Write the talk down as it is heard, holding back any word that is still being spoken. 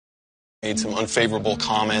Made some unfavorable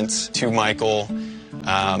comments to Michael,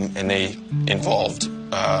 and they involved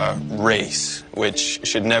race, which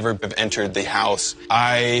should never have entered the house.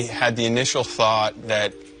 I had the initial thought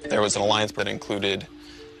that there was an alliance that included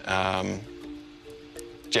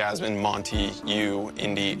Jasmine, Monty, you,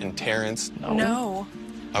 Indy, and Terrence. No.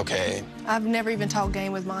 Okay. I've never even talked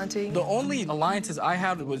game with Monty. The only alliances I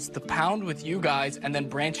had was the Pound with you guys and then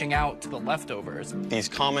branching out to the Leftovers. These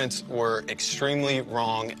comments were extremely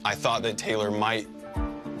wrong. I thought that Taylor might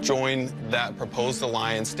join that proposed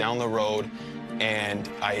alliance down the road, and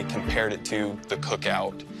I compared it to the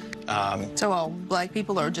cookout. So all black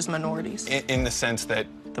people are just minorities? In the sense that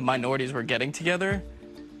The minorities were getting together?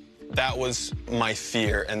 that was my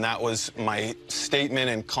fear, and that was my statement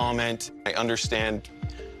and comment. I understand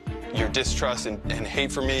your distrust and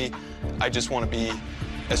hate for me. I just want to be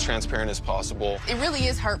as transparent as possible. It really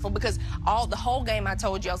is hurtful because the whole game I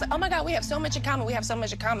told you, I was like, oh my God, we have so much in common, we have so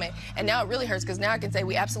much in common. And now it really hurts because now I can say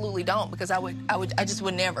we absolutely don't, because I just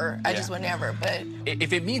would never. I just would never, but.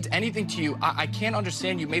 If it means anything to you, I can't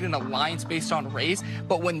understand you made an alliance based on race,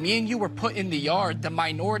 but when me and you were put in the yard, the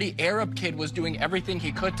minority Arab kid was doing everything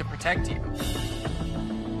he could to protect you.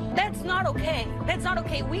 That's not okay. That's not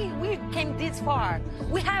okay. We came this far.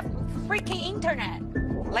 We have freaking internet.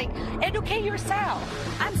 Like, educate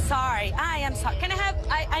yourself. I'm sorry. I am sorry. Can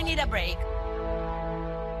I need a break.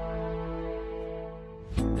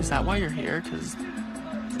 Is that why you're here? Because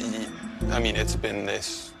I mean, it's been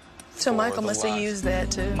this. So Michael must have used that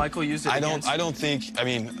too. Michael used it against you. I don't think, I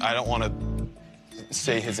mean, I don't want to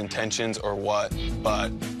say his intentions or what,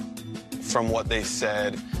 but from what they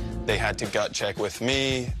said, they had to gut check with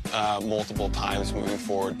me multiple times moving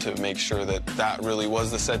forward to make sure that that really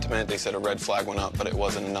was the sentiment. They said a red flag went up, but it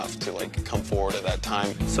wasn't enough to, like, come forward at that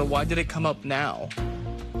time. So why did it come up now?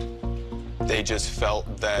 They just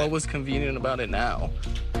felt that... What was convenient about it now?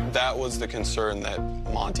 That was the concern that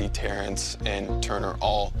Monty, Terrence, and Turner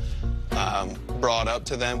all brought up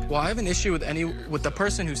to them. Well, I have an issue with the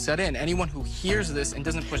person who said it and anyone who hears this and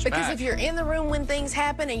doesn't push back. Because if you're in the room when things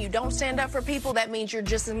happen and you don't stand up for people, that means you're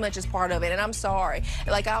just as much as part of it. And I'm sorry.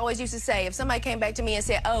 Like I always used to say, if somebody came back to me and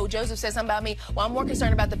said, oh, Joseph said something about me, well, I'm more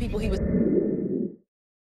concerned about the people he was...